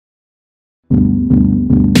Yo,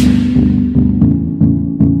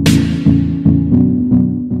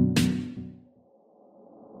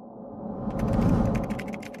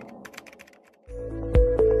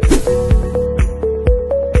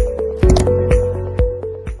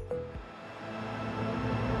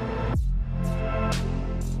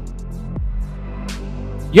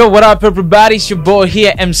 what up everybody, it's your boy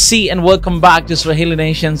here, MC, and welcome back to Swahili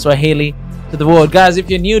Nation, Swahili to the world. Guys, if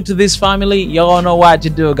you're new to this family, you all know what to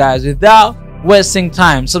do, guys. Without wasting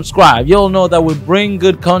time, subscribe. You all know that we bring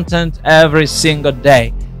good content every single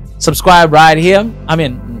day. Subscribe right here. I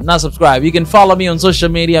mean, not subscribe. You can follow me on social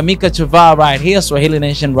media, Mika Chava right here, Swahili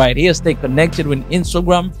Nation right here. Stay connected with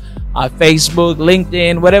Instagram, Facebook,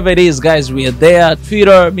 LinkedIn, whatever it is, guys. We are there.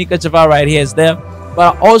 Twitter, Mika Chava right here is there.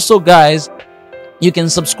 But also, guys, you can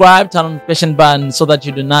subscribe, turn on the notification button so that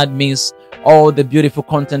you do not miss all the beautiful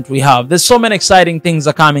content we have. There's so many exciting things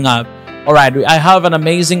are coming up. All right, I have an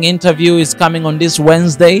amazing interview. It's coming on this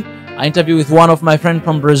Wednesday. I interview with one of my friends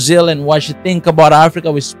from Brazil and what she think about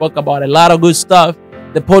Africa. We spoke about a lot of good stuff.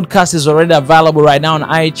 The podcast is already available right now on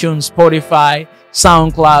iTunes, Spotify,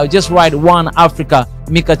 SoundCloud. Just write One Africa,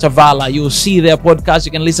 Mika Chavala. You'll see their podcast.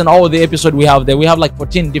 You can listen to all the episodes we have there. We have like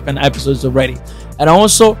 14 different episodes already. And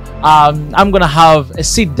also, I'm going to have a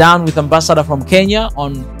sit down with Ambassador from Kenya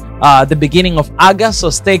on the beginning of August.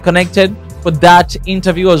 So stay connected for that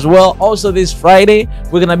interview as well. Also, this Friday,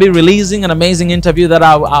 we're going to be releasing an amazing interview that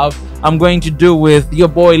I'm going to do with your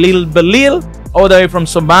boy Lil Belil, all the way from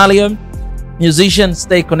Somalia. Musician,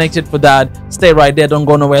 stay connected for that. Stay right there, don't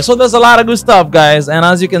go nowhere. So there's a lot of good stuff, guys, and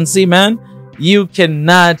as you can see, man, you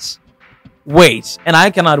cannot wait, and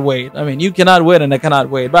I cannot wait. I mean, you cannot wait and I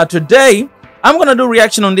cannot wait. But today I'm gonna do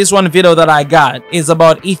reaction on this one video that I got. It's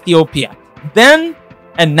about Ethiopia then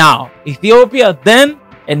and now. Ethiopia then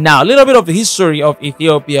and now. A little bit of the history of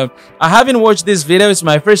Ethiopia. I haven't watched this video. It's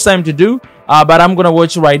my first time to do, but I'm gonna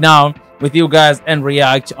watch it right now with you guys and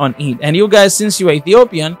react on it. And you guys, since you're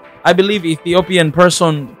Ethiopian, I believe Ethiopian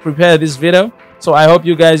person prepared this video, so I hope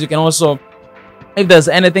you guys, you can also, if there's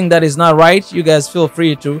anything that is not right, you guys feel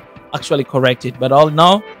free to actually correct it. But all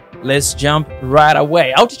now, let's jump right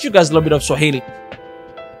away. I'll teach you guys a little bit of Swahili.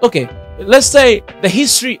 Okay, let's say the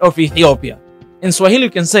history of Ethiopia. In Swahili,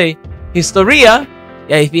 you can say Historia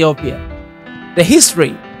ya Ethiopia. The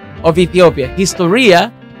history of Ethiopia.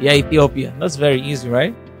 Historia ya Ethiopia. That's very easy,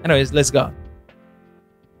 right? Anyways, let's go.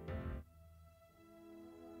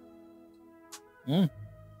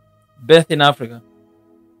 Birth in Africa.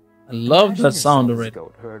 I love that sound already.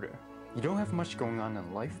 Goat herder. You don't have much going on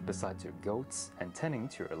in life besides your goats and tending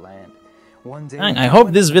to your land. One day, I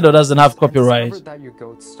hope this video doesn't have copyright. That your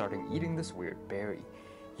goat's starting eating this weird berry.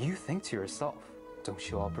 You think to yourself, don't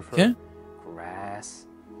you all prefer grass?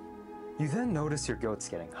 You then notice your goat's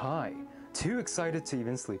getting high, too excited to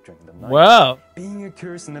even sleep during the night. Wow. Being a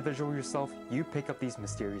curious individual yourself, you pick up these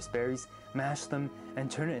mysterious berries, mash them,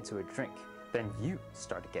 and turn it into a drink. Then you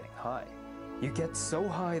started getting high. You get so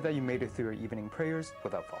high that you made it through your evening prayers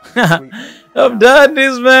without falling asleep. I've done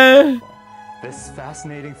this, man. This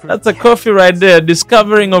fascinating fruit. That's a coffee right there.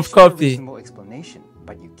 Discovering of coffee. Reasonable explanation,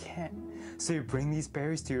 but you can't. So you bring these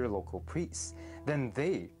berries to your local priest. Then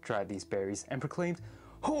they tried these berries and proclaimed,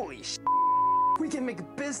 "Holy sh! We can make a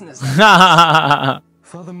business."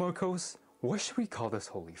 Father Marcos, what should we call this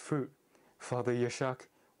holy fruit? Father Yashak,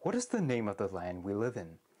 what is the name of the land we live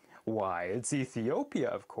in? Why, it's Ethiopia,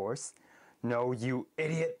 of course. No, you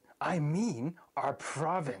idiot. I mean our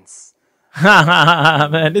province.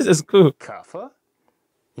 Man, this is cool. Kaffa?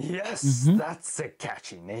 Yes, that's a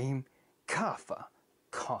catchy name. Kaffa.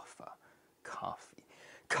 Kaffa. Coffee.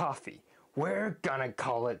 Coffee. We're gonna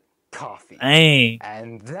call it coffee. Dang.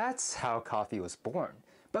 And that's how coffee was born.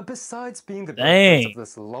 But besides being the birthplace of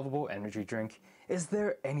this lovable energy drink, is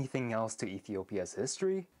there anything else to Ethiopia's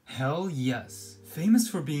history? Hell yes. Famous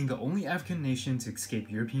for being the only African nation to escape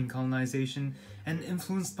European colonization and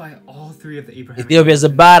influenced by all three of the Abrahamic Ethiopia's a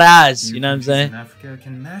badass, you know what I'm saying? Africa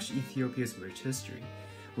can match Ethiopia's rich history.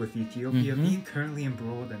 With Ethiopia being currently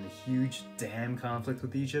embroiled in a huge damn conflict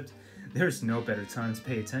with Egypt, there's no better time to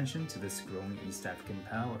pay attention to this growing East African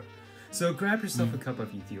power. So grab yourself a cup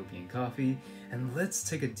of Ethiopian coffee and let's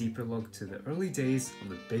take a deeper look to the early days of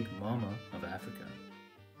the Big Mama of Africa.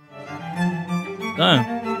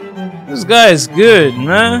 Damn. This guy is good,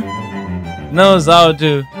 man. Knows how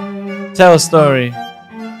to tell a story.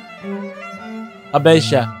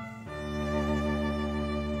 Abesha.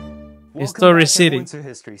 HistoryCity. To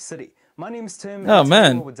History City. My name is Tim, Oh, and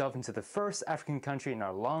man. today we'll delve into the first African country in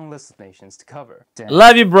our long list of nations to cover. Damn,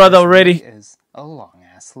 Love you, brother, this already. really is a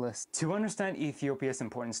long-ass list. To understand Ethiopia's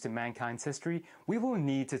importance to mankind's history, we will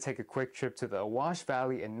need to take a quick trip to the Awash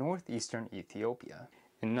Valley in northeastern Ethiopia.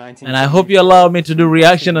 In And I hope you allow me to do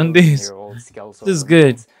reaction on this. This is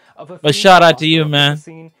good. But shout out to you, man. This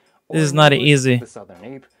is not easy. The southern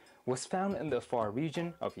ape was found in the far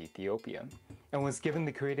region of Ethiopia and was given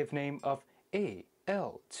the creative name of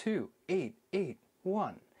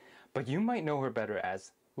AL2881, but you might know her better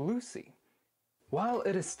as Lucy. While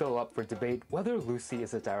it is still up for debate whether Lucy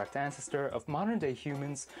is a direct ancestor of modern-day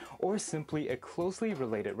humans or simply a closely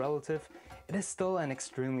related relative, it is still an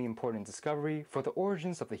extremely important discovery for the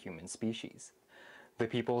origins of the human species. The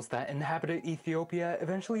peoples that inhabited Ethiopia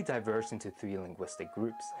eventually diverged into three linguistic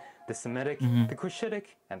groups: the Semitic, the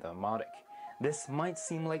Cushitic, and the Amadic. This might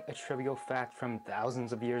seem like a trivial fact from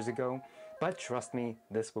thousands of years ago, but trust me,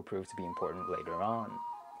 this will prove to be important later on.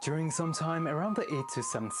 During some time around the 8th to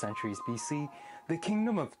 7th centuries BC, the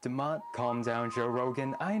kingdom of Damat, calm down Joe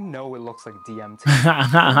Rogan, I know it looks like DMT,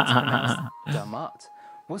 Damat,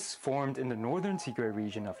 was formed in the northern Tigray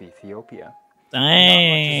region of Ethiopia.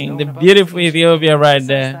 Dang, the beautiful Ethiopia right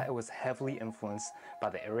there. That it was heavily influenced by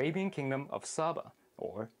the Arabian kingdom of Saba,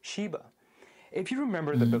 or Sheba. If you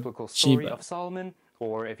remember the biblical story of Solomon,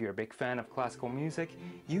 or if you're a big fan of classical music,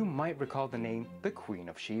 you might recall the name the Queen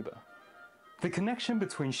of Sheba. The connection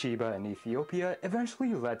between Sheba and Ethiopia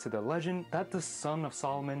eventually led to the legend that the son of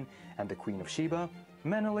Solomon and the Queen of Sheba,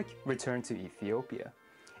 Menelik, returned to Ethiopia.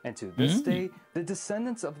 And to this day, the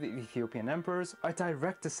descendants of the Ethiopian emperors are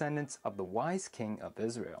direct descendants of the wise king of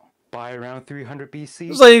Israel. By around 300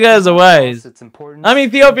 BC, so you guys are wise. I'm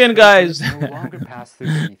Ethiopian, guys. no longer passed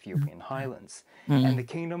through the Ethiopian highlands, and the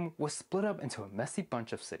kingdom was split up into a messy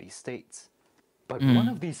bunch of city-states. But one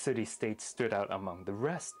of these city-states stood out among the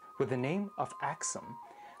rest with the name of Axum.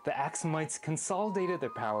 The Axumites consolidated their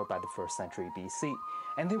power by the 1st century BC,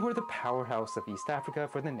 and they were the powerhouse of East Africa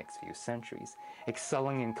for the next few centuries,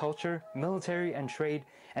 excelling in culture, military, and trade,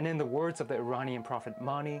 and in the words of the Iranian prophet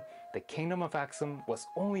Mani, the kingdom of Axum was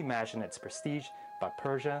only matched in its prestige by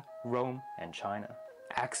Persia, Rome, and China.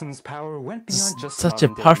 Axum's power went beyond just such a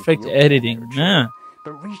perfect editing, yeah.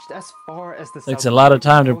 But reached as far as the takes a lot of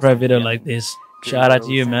time to prep a video like this. Shout out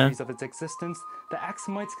to you, man. Of its existence, the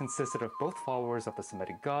Axumites consisted of both followers of the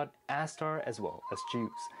Semitic god Astar as well as Jews,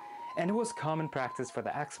 and it was common practice for the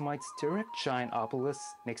Axumites to erect giant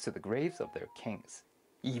obelisks next to the graves of their kings.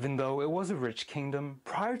 Even though it was a rich kingdom,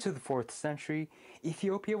 prior to the 4th century,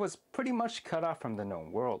 Ethiopia was pretty much cut off from the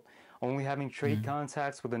known world, only having trade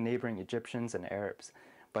contacts with the neighboring Egyptians and Arabs.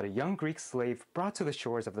 But a young Greek slave brought to the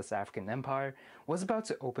shores of this African empire was about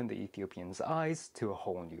to open the Ethiopians' eyes to a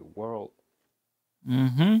whole new world.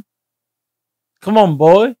 Come on,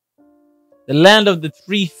 boy. The land of the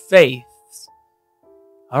three faiths.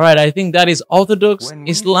 Alright, I think that is Orthodox,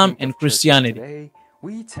 Islam, and Christianity. Today,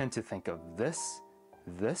 we tend to think of this,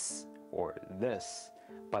 or this,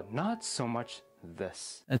 but not so much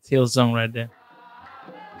this. That's Hillsong right there.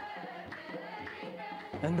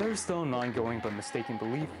 And there's still an ongoing but mistaken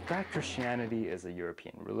belief that Christianity is a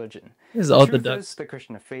European religion. This is Orthodox. The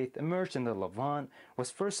Christian faith emerged in the Levant,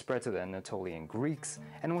 was first spread to the Anatolian Greeks,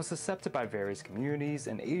 and was accepted by various communities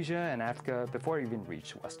in Asia and Africa before it even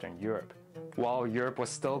reached Western Europe. While Europe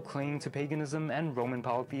was still clinging to paganism and Roman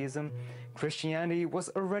polytheism, Christianity was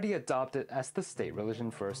already adopted as the state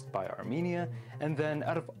religion first by Armenia, and then,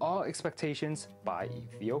 out of all expectations, by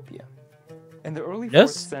Ethiopia. In the early 4th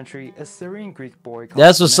century, a Syrian Greek boy called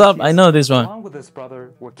That's what's up. I know this one. along with his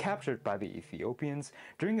brother, were captured by the Ethiopians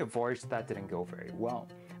during a voyage that didn't go very well.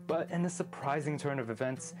 But in a surprising turn of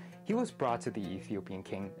events, he was brought to the Ethiopian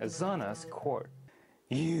king Azana's court.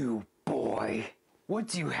 "You boy, what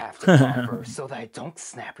do you have to offer so that I don't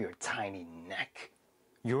snap your tiny neck?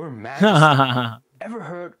 Your Majesty, ever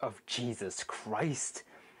heard of Jesus Christ?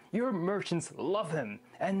 Your merchants love him,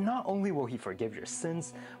 and not only will he forgive your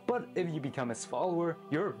sins, but if you become his follower,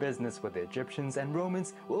 your business with the Egyptians and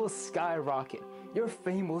Romans will skyrocket. Your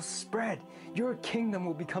fame will spread. Your kingdom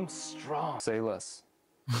will become strong." Say less.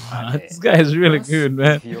 This guy is really good,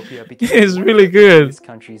 man. Ethiopia He's really good.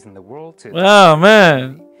 Countries in the world to wow,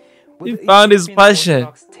 man. He found his passion.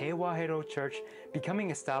 Tewahedo Church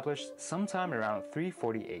becoming established sometime around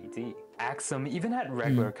 340 AD. Axum even had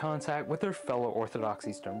regular contact with their fellow Orthodox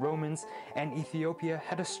Eastern Romans, and Ethiopia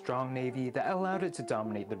had a strong navy that allowed it to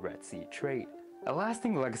dominate the Red Sea trade. A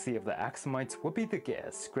lasting legacy of the Axumites would be the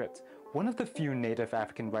Ge'ez script, one of the few native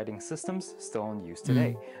African writing systems still in use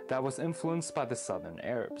today, that was influenced by the southern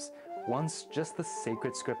Arabs. once just the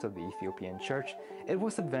sacred script of the Ethiopian Church, it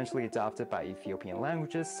was eventually adopted by Ethiopian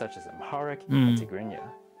languages such as Amharic and Tigrinya.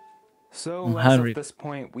 So, as of this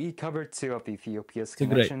point, we covered two of Ethiopia's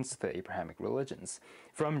connections to the Abrahamic religions,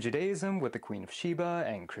 from Judaism with the Queen of Sheba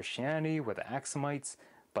and Christianity with the Axumites.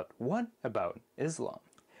 But what about Islam?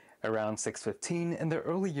 Around 615, in the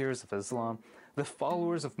early years of Islam, the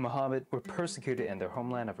followers of Muhammad were persecuted in their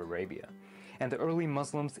homeland of Arabia, and the early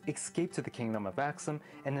Muslims escaped to the kingdom of Axum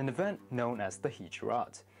in an event known as the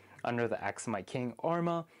Hijrat. Under the Axumite king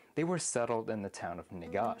Arma, they were settled in the town of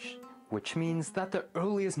Negash, which means that the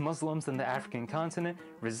earliest Muslims in the African continent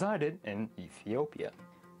resided in Ethiopia.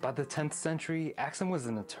 By the 10th century, Axum was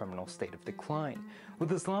in a terminal state of decline,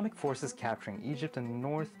 with Islamic forces capturing Egypt in the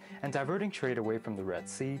north and diverting trade away from the Red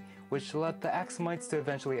Sea, which led the Axumites to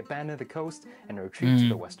eventually abandon the coast and retreat to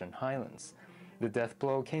the western highlands. The death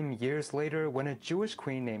blow came years later when a Jewish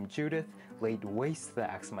queen named Judith laid waste to the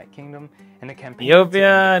Axumite kingdom in a campaign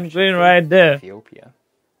Ethiopia and green right there. Ethiopia.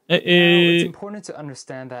 Now, it's important to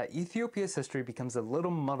understand that Ethiopia's history becomes a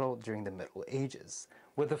little muddled during the Middle Ages.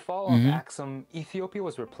 With the fall of Axum, Ethiopia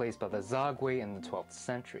was replaced by the Zagwe in the 12th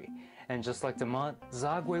century, and just like Demont,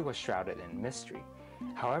 Zagwe was shrouded in mystery.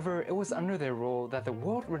 However, it was under their rule that the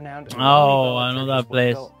world-renowned I know that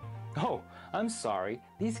place. Oh, I'm sorry,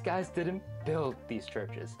 these guys didn't build these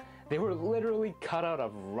churches. They were literally cut out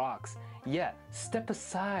of rocks. Yeah, step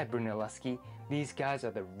aside, Brunelleschi. These guys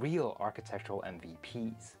are the real architectural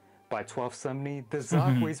MVPs. By 1270, the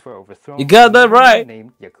Zagwes were overthrown. You got that right.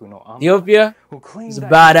 Named Yakuno Amma, Ethiopia who claimed is that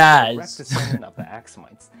he was a direct badass. descendant of the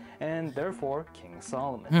Axumites, and therefore King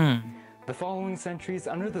Solomon. The following centuries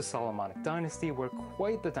under the Solomonic dynasty were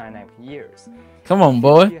quite the dynamic years. Come on,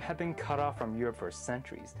 boy. Ethiopia had been cut off from Europe for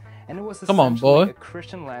centuries, and it was essentially a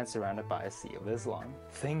Christian land surrounded by a sea of Islam.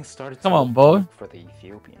 Things started to look bleak for the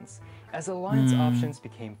Ethiopians, as alliance options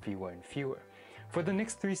became fewer and fewer. For the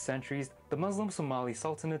next 3 centuries, the Muslim Somali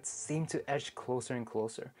sultanates seemed to edge closer and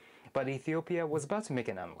closer, but Ethiopia was about to make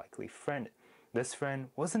an unlikely friend. This friend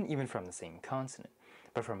wasn't even from the same continent,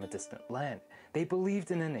 but from a distant land. They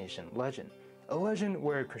believed in an ancient legend, a legend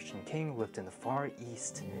where a Christian king lived in the Far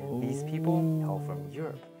East. These people, hail from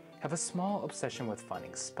Europe, have a small obsession with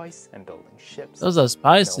finding spice and building ships. Those are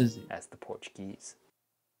spices. Known as the Portuguese.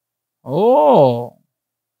 Oh.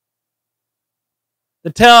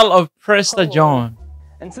 The Tale of Prester John.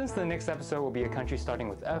 And since the next episode will be a country starting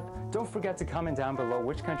with F, don't forget to comment down below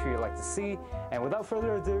which country you'd like to see. And without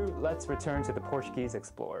further ado, let's return to the Portuguese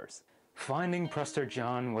explorers. Finding Prester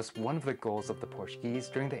John was one of the goals of the Portuguese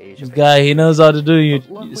during the age of This guy, he knows how to do your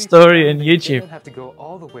story on YouTube. They didn't have to go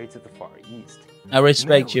all the way to the Far East. I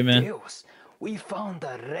respect you, man. Deus, we found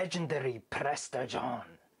the legendary Prester John,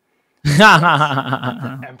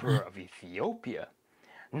 the Emperor of Ethiopia.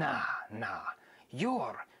 Nah,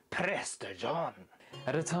 you're Prester John.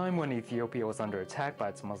 At a time when Ethiopia was under attack by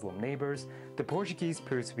its Muslim neighbors, the Portuguese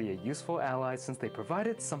proved to be a useful ally since they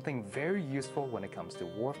provided something very useful when it comes to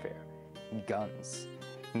warfare: guns.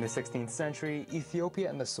 In the 16th century, Ethiopia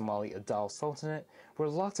and the Somali Adal Sultanate were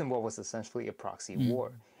locked in what was essentially a proxy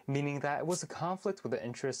war, meaning that it was a conflict with the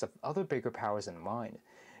interests of other bigger powers in mind.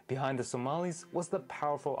 Behind the Somalis was the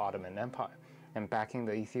powerful Ottoman Empire, and backing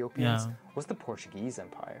the Ethiopians was the Portuguese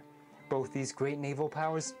Empire. Both these great naval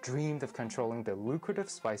powers dreamed of controlling the lucrative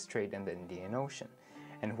spice trade in the Indian Ocean,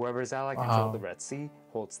 and whoever's ally controlled the Red Sea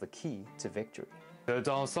holds the key to victory. The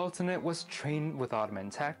Adal Sultanate was trained with Ottoman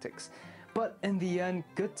tactics, but in the end,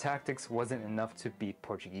 good tactics wasn't enough to beat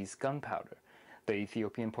Portuguese gunpowder. The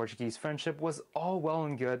Ethiopian-Portuguese friendship was all well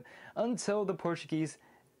and good until the Portuguese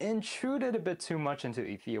intruded a bit too much into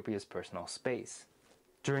Ethiopia's personal space.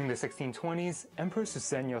 During the 1620s, Emperor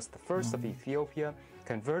Susenyos I of Ethiopia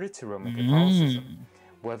converted to Roman Catholicism.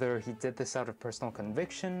 Whether he did this out of personal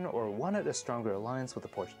conviction or wanted a stronger alliance with the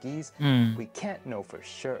Portuguese, we can't know for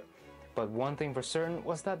sure. But one thing for certain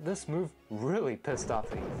was that this move really pissed off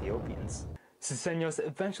the Ethiopians. Susenyos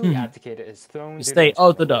eventually abdicated his throne due Stay to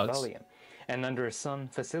orthodox. rebellion, and under his son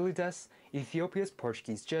Fasilides, Ethiopia's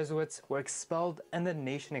Portuguese Jesuits were expelled and the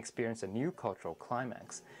nation experienced a new cultural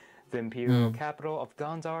climax. The imperial capital of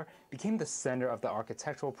Gondar became the center of the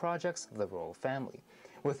architectural projects of the royal family,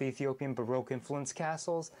 with Ethiopian Baroque-influenced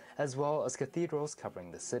castles as well as cathedrals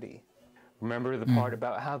covering the city. Remember the part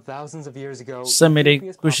about how thousands of years ago Semitic,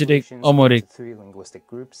 Ethiopia's Cushitic, population split Omoric. into 3 linguistic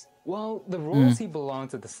groups? Well, the royalty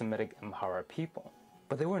belonged to the Semitic Amhara people,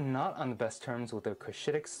 but they were not on the best terms with their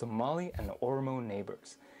Cushitic, Somali, and Oromo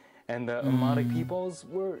neighbors. And the Amharic peoples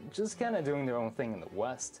were just kind of doing their own thing in the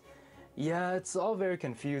west. Yeah, it's all very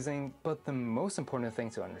confusing, but the most important thing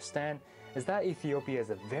to understand is that Ethiopia is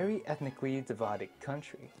a very ethnically divided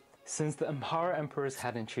country. Since the Empire emperors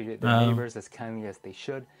hadn't treated their neighbors as kindly as they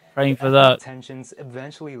should, Praying for ethnic that. tensions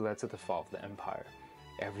eventually led to the fall of the empire.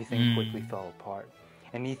 Everything quickly fell apart,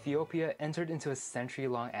 and Ethiopia entered into a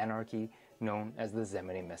century-long anarchy known as the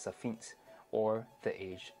Zemene Mesafint, or the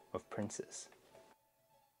Age of Princes.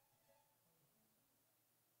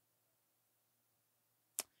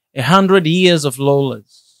 A 100 years of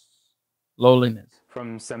lowliness.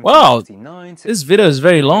 From Wow, 1769 to this video is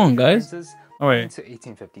very long, guys. Princes, All right. to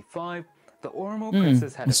 1855, the Oromo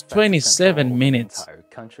princes had it's effective 27 control over minutes. the entire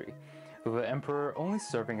country, with the emperor only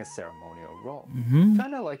serving a ceremonial role, Mm-hmm.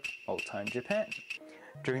 kind of like old-time Japan.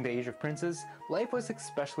 During the Age of Princes, life was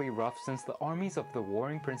especially rough since the armies of the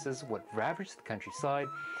warring princes would ravage the countryside,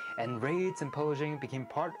 and raids and pillaging became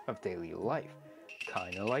part of daily life,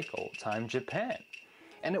 kind of like old-time Japan.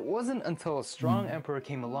 And it wasn't until a strong emperor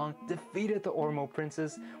came along, defeated the Oromo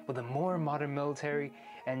princes with a more modern military,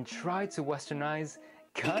 and tried to westernize,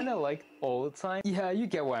 kinda like old time. Yeah, you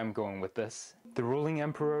get where I'm going with this. The ruling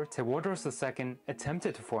emperor, Tewodros II,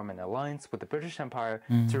 attempted to form an alliance with the British Empire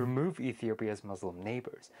to remove Ethiopia's Muslim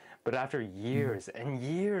neighbors. But after years and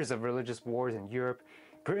years of religious wars in Europe,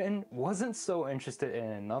 Britain wasn't so interested in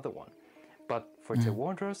another one. But for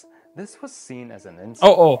Tewodros, this was seen as an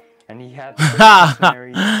insult. And he had the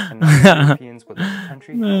mercenaries and non-Europeans within the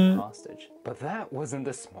country held hostage. But that wasn't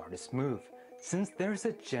the smartest move, since there's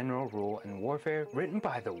a general rule in warfare written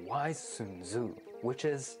by the wise Sun Tzu, which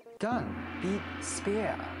is gun beat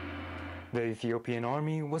spear. The Ethiopian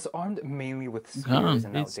army was armed mainly with spears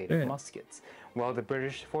and outdated muskets, while the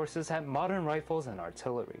British forces had modern rifles and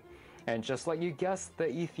artillery. And just like you guessed, the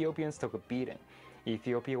Ethiopians took a beating.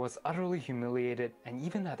 Ethiopia was utterly humiliated and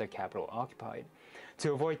even had their capital occupied.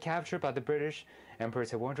 To avoid capture by the British, Emperor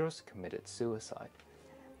Tewodros committed suicide.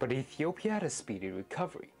 But Ethiopia had a speedy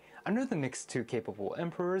recovery. Under the next two capable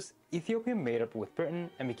emperors, Ethiopia made up with Britain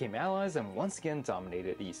and became allies and once again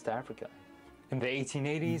dominated East Africa. In the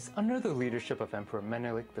 1880s, under the leadership of Emperor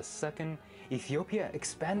Menelik II, Ethiopia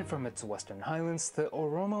expanded from its western highlands to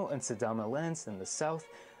Oromo and Sidama lands in the south,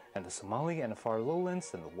 and the Somali and Afar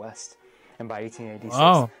lowlands in the west. And by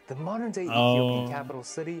 1886, the modern-day Ethiopian capital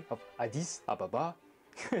city of Addis Ababa,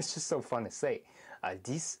 it's just so fun to say,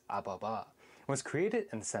 Addis Ababa, was created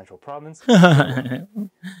in the central province. But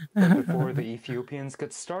before the Ethiopians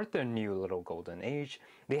could start their new little golden age,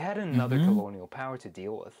 they had another colonial power to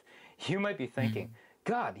deal with. You might be thinking,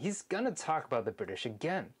 God, he's gonna talk about the British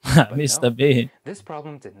again. But Mr. no, B. this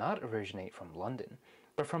problem did not originate from London,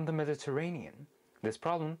 but from the Mediterranean. This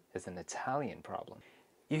problem is an Italian problem.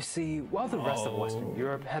 You see, while the rest of Western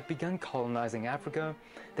Europe had begun colonizing Africa,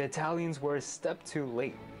 the Italians were a step too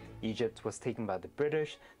late. Egypt was taken by the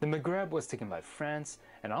British, the Maghreb was taken by France,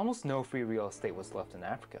 and almost no free real estate was left in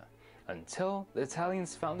Africa, until the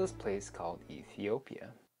Italians found this place called Ethiopia.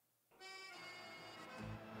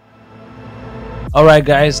 Alright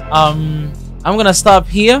guys, I'm gonna stop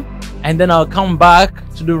here and then I'll come back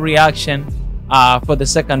to do reaction for the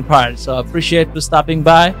second part. So I appreciate you stopping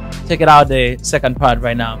by. Check it out, the second part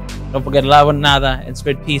right now. Don't forget to love one another and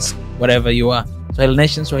spread peace wherever you are.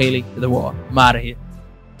 SwahiliNation, Swahili to the war. I'm out of here.